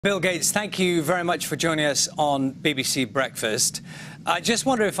Bill Gates, thank you very much for joining us on BBC Breakfast. I just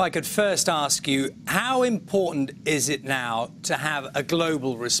wonder if I could first ask you, how important is it now to have a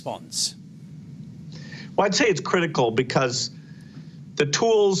global response? Well, I'd say it's critical because the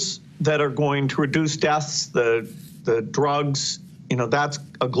tools that are going to reduce deaths, the drugs, that's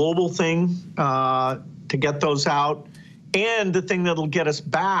a global thing to get those out. And the thing that'll get us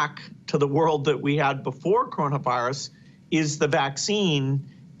back to the world that we had before coronavirus is the vaccine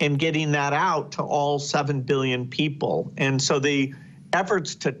and getting that out to all 7 billion people. And so the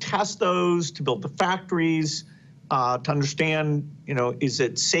efforts to test those, to build the factories, to understand, is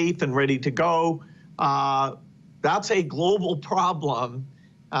it safe and ready to go? That's a global problem.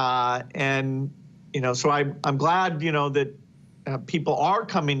 So I'm glad, that people are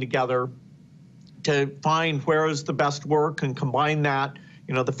coming together to find where is the best work and combine that.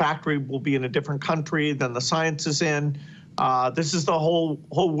 The factory will be in a different country than the science is in. This is the whole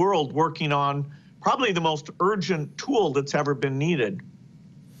world working on probably the most urgent tool that's ever been needed.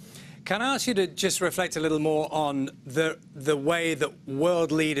 Can I ask you to just reflect a little more on the way that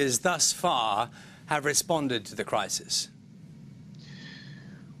world leaders thus far have responded to the crisis?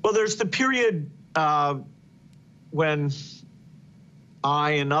 Well, there's the period when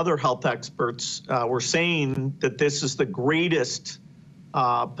I and other health experts were saying that this is the greatest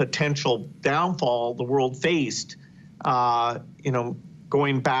potential downfall the world faced.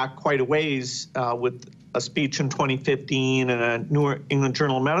 Going back quite a ways with a speech in 2015 and a New England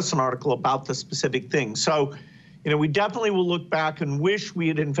Journal of Medicine article about the specific thing. So, we definitely will look back and wish we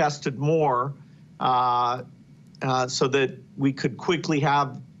had invested more so that we could quickly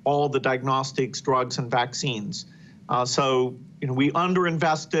have all the diagnostics, drugs, and vaccines. We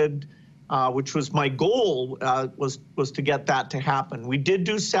underinvested, which was my goal, was to get that to happen. We did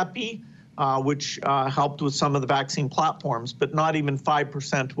do CEPI, which helped with some of the vaccine platforms, but not even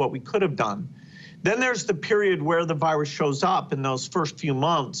 5% what we could have done. Then there's the period where the virus shows up in those first few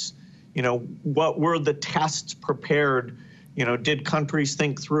months. What were the tests prepared? Did countries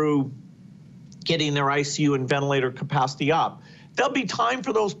think through getting their ICU and ventilator capacity up? There'll be time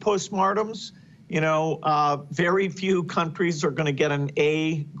for those postmortems. Very few countries are going to get an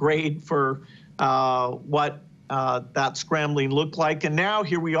A grade for what that scrambling looked like. And now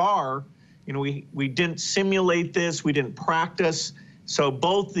here we are. We didn't simulate this, we didn't practice. So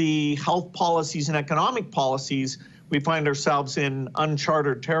both the health policies and economic policies, we find ourselves in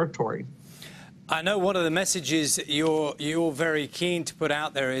uncharted territory. I know one of the messages you're very keen to put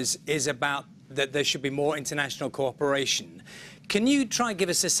out there is about that there should be more international cooperation. Can you try and give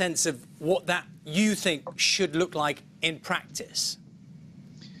us a sense of what that you think should look like in practice?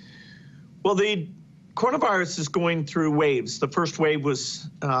 Well, the coronavirus is going through waves. The first wave was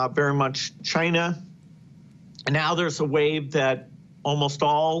very much China. And now there's a wave that almost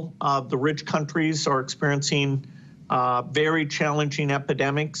all of the rich countries are experiencing very challenging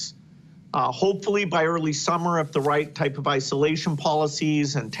epidemics. Hopefully by early summer, if the right type of isolation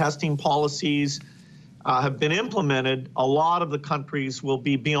policies and testing policies have been implemented, a lot of the countries will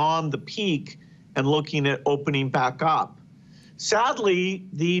be beyond the peak and looking at opening back up. Sadly,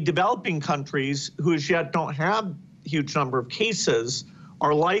 the developing countries, who as yet don't have a huge number of cases,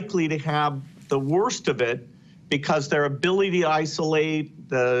 are likely to have the worst of it because their ability to isolate,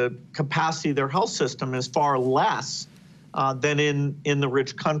 the capacity of their health system is far less than in the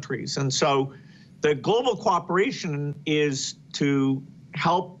rich countries. And so the global cooperation is to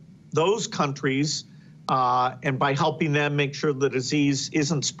help those countries and by helping them make sure the disease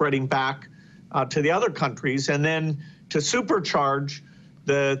isn't spreading back to the other countries, and then to supercharge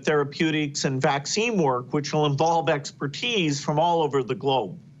the therapeutics and vaccine work, which will involve expertise from all over the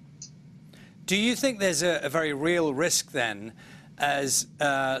globe. Do you think there's a very real risk then, as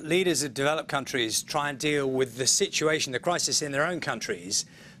leaders of developed countries try and deal with the situation, the crisis in their own countries,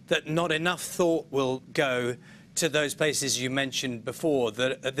 that not enough thought will go to those places you mentioned before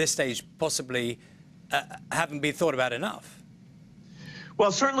that at this stage possibly haven't been thought about enough?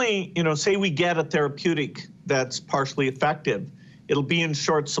 Well, certainly, say we get a therapeutic that's partially effective, it'll be in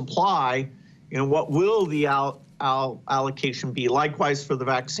short supply. What will the allocation be? Likewise for the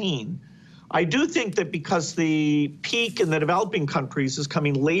vaccine. I do think that because the peak in the developing countries is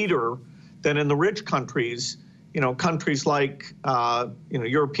coming later than in the rich countries, countries like,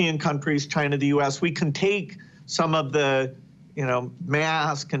 European countries, China, the US, we can take some of the,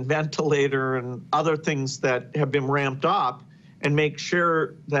 mask and ventilator and other things that have been ramped up and make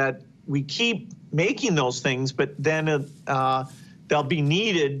sure that we keep making those things, but then they'll be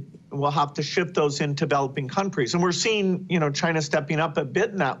needed. We'll have to ship those in developing countries. And we're seeing, China stepping up a bit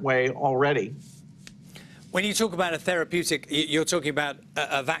in that way already. When you talk about a therapeutic, you're talking about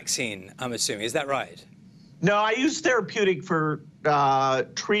a vaccine, I'm assuming. Is that right? No, I use therapeutic for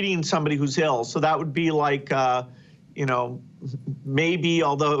treating somebody who's ill. So that would be like, you know, maybe,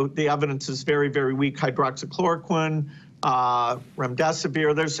 although the evidence is very, very weak, hydroxychloroquine,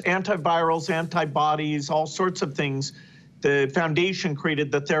 remdesivir. There's antivirals, antibodies, all sorts of things. The foundation created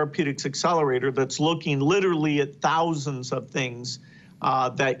the Therapeutics Accelerator that's looking literally at thousands of things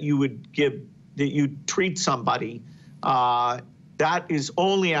that you would give, that you treat somebody. That is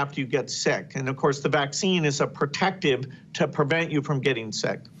only after you get sick. And of course, the vaccine is a protective to prevent you from getting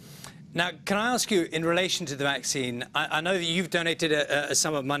sick. Now, can I ask you, in relation to the vaccine, I know that you've donated a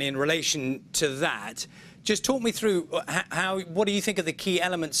sum of money in relation to that. Just talk me through what do you think are the key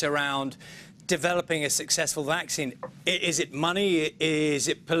elements around developing a successful vaccine? Is it money? Is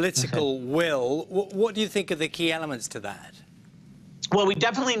it political will? What do you think are the key elements to that? Well, we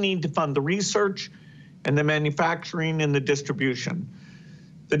definitely need to fund the research and the manufacturing and the distribution.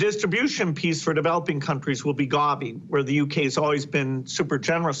 The distribution piece for developing countries will be Gavi, where the UK has always been super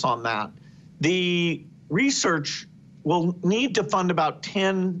generous on that. The research will need to fund about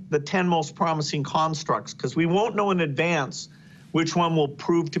the 10 most promising constructs, because we won't know in advance which one will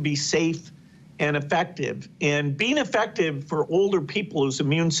prove to be safe and effective. And being effective for older people whose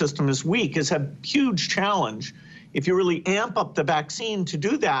immune system is weak is a huge challenge. If you really amp up the vaccine to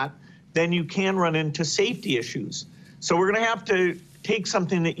do that, then you can run into safety issues. So we're going to have to take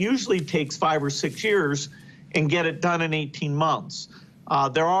something that usually takes 5 or 6 years and get it done in 18 months.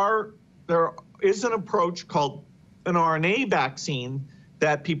 There is an approach called an RNA vaccine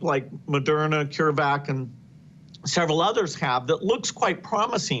that people like Moderna, CureVac, and several others have that looks quite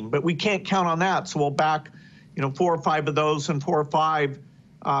promising, but we can't count on that. So we'll back, 4 or 5 of those and 4 or 5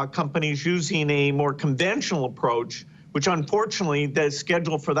 companies using a more conventional approach, which unfortunately the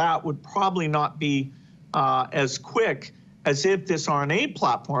schedule for that would probably not be as quick as if this RNA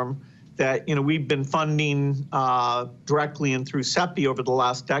platform that we've been funding directly and through CEPI over the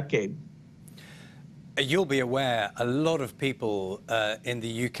last decade. You'll be aware a lot of people in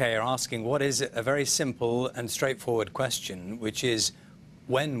the UK are asking what is a very simple and straightforward question, which is,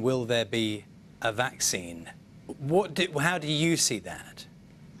 when will there be a vaccine? How do you see that?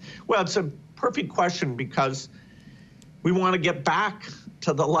 Well, it's a perfect question, because we want to get back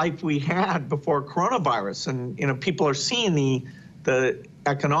to the life we had before coronavirus. And people are seeing the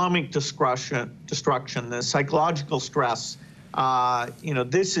economic destruction, the psychological stress.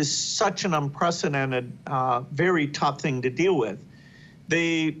 This is such an unprecedented, very tough thing to deal with.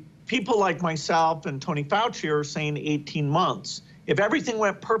 The people like myself and Tony Fauci are saying 18 months. If everything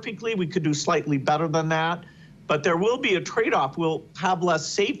went perfectly, we could do slightly better than that. But there will be a trade-off. We'll have less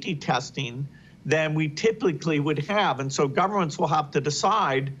safety testing than we typically would have. And so governments will have to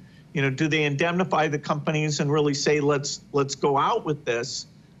decide, do they indemnify the companies and really say, let's go out with this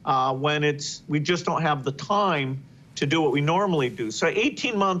when we just don't have the time to do what we normally do. So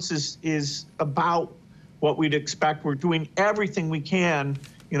 18 months is about what we'd expect. We're doing everything we can.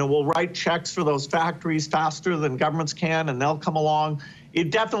 We'll write checks for those factories faster than governments can, and they'll come along. It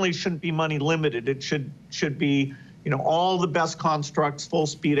definitely shouldn't be money limited. It should be, all the best constructs, full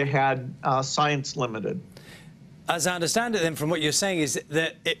speed ahead, science limited. As I understand it then from what you're saying is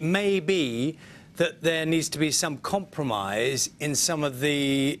that it may be that there needs to be some compromise in some of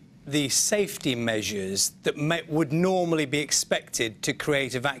the safety measures that would normally be expected to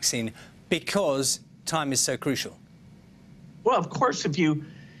create a vaccine, because time is so crucial. Well, of course, if you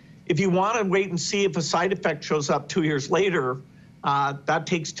want to wait and see if a side effect shows up 2 years later, that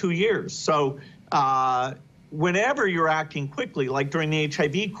takes 2 years. So whenever you're acting quickly, like during the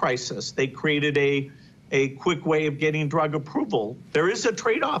HIV crisis, they created a quick way of getting drug approval. There is a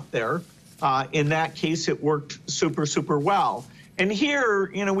trade-off there. In that case, it worked super, super well. And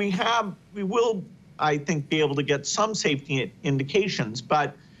here, we will, I think, be able to get some safety indications,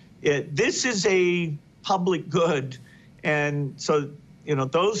 but this is a public good. And so,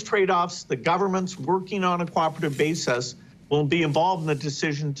 those trade-offs, the government's working on a cooperative basis will be involved in the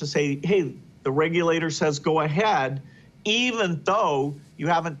decision to say, hey, the regulator says go ahead, even though you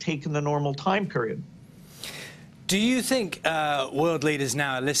haven't taken the normal time period. Do you think world leaders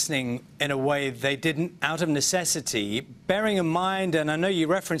now are listening in a way they didn't out of necessity, bearing in mind, and I know you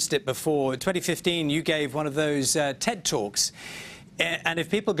referenced it before, in 2015 you gave one of those TED Talks, and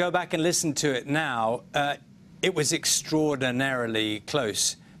if people go back and listen to it now, it was extraordinarily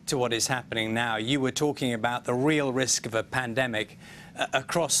close to what is happening now. You were talking about the real risk of a pandemic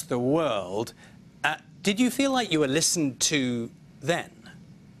across the world. Did you feel like you were listened to then?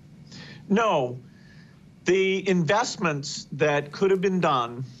 No. The investments that could have been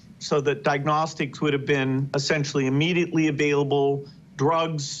done so that diagnostics would have been essentially immediately available,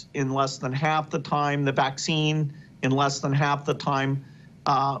 drugs in less than half the time, the vaccine in less than half the time.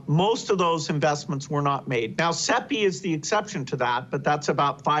 Most of those investments were not made. Now, CEPI is the exception to that, but that's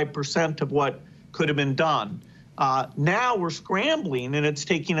about 5% of what could have been done. Now we're scrambling, and it's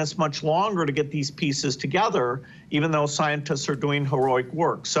taking us much longer to get these pieces together, even though scientists are doing heroic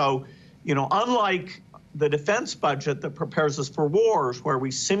work. So, unlike the defense budget that prepares us for wars, where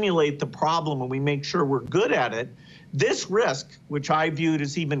we simulate the problem and we make sure we're good at it, this risk, which I viewed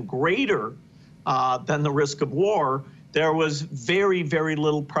as even greater than the risk of war, there was very, very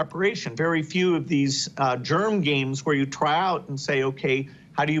little preparation. Very few of these germ games where you try out and say, okay,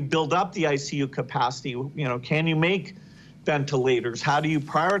 how do you build up the ICU capacity? Can you make ventilators? How do you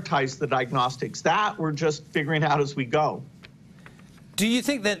prioritize the diagnostics? That we're just figuring out as we go. Do you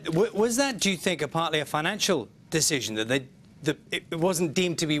think that, do you think, partly a financial decision, that it wasn't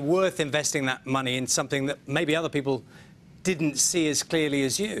deemed to be worth investing that money in something that maybe other people didn't see as clearly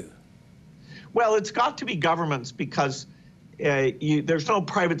as you? Well, it's got to be governments, because there's no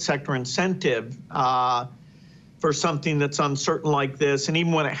private sector incentive for something that's uncertain like this. And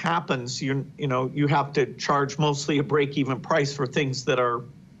even when it happens, you have to charge mostly a break-even price for things that are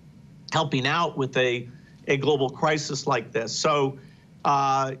helping out with a global crisis like this. So,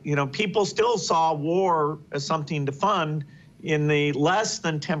 people still saw war as something to fund. In the less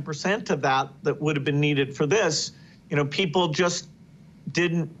than 10% of that would have been needed for this, people just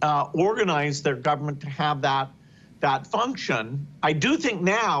didn't organize their government to have that function. I do think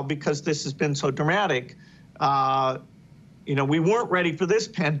now, because this has been so dramatic, we weren't ready for this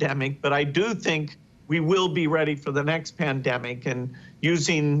pandemic, but I do think we will be ready for the next pandemic, and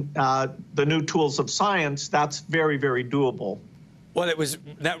using the new tools of science, that's very, very doable. Well,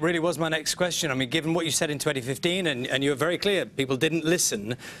 that really was my next question. I mean, given what you said in 2015, and you were very clear, people didn't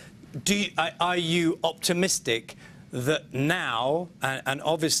listen. Are you optimistic that now, and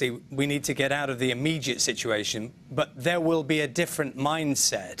obviously we need to get out of the immediate situation, but there will be a different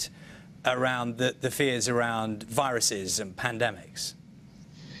mindset around the fears around viruses and pandemics?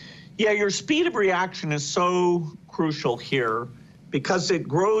 Yeah, your speed of reaction is so crucial here, because it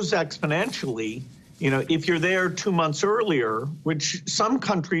grows exponentially. If you're there 2 months earlier, which some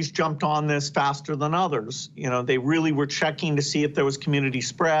countries jumped on this faster than others, they really were checking to see if there was community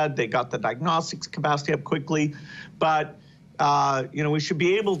spread. They got the diagnostics capacity up quickly. But, we should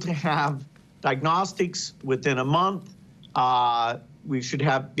be able to have diagnostics within a month. We should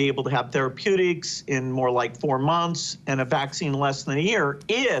be able to have therapeutics in more like 4 months, and a vaccine less than a year,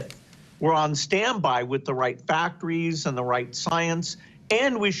 if we're on standby with the right factories and the right science.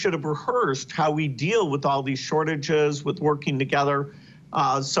 And we should have rehearsed how we deal with all these shortages, with working together.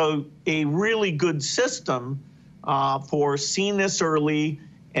 So a really good system for seeing this early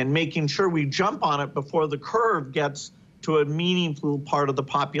and making sure we jump on it before the curve gets to a meaningful part of the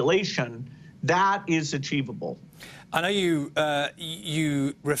population, that is achievable. I know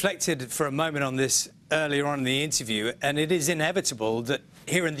you reflected for a moment on this earlier on in the interview, and it is inevitable that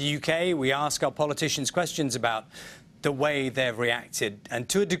here in the UK we ask our politicians questions about the way they've reacted, and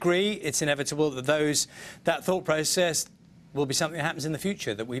to a degree it's inevitable that that thought process will be something that happens in the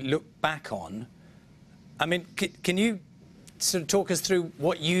future that we look back on. I mean, can you sort of talk us through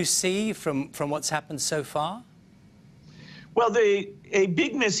what you see from what's happened so far? Well, a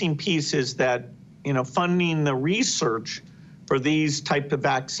big missing piece is that funding the research for these type of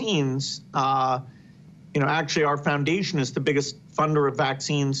vaccines. Actually our foundation is the biggest funder of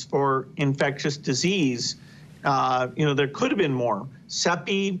vaccines for infectious disease. There could have been more.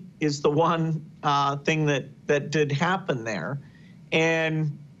 CEPI is the one thing that did happen there.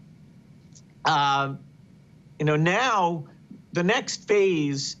 And, now the next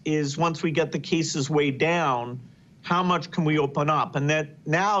phase is, once we get the cases way down, how much can we open up? And that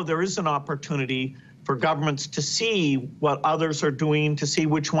now there is an opportunity for governments to see what others are doing, to see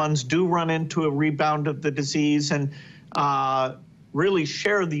which ones do run into a rebound of the disease, and really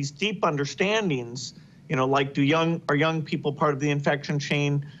share these deep understandings. Like, are young people part of the infection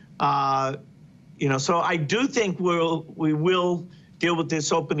chain? So I do think we will deal with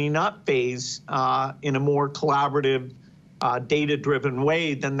this opening up phase in a more collaborative, data-driven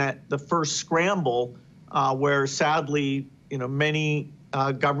way than the first scramble, where sadly, many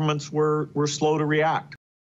governments were slow to react.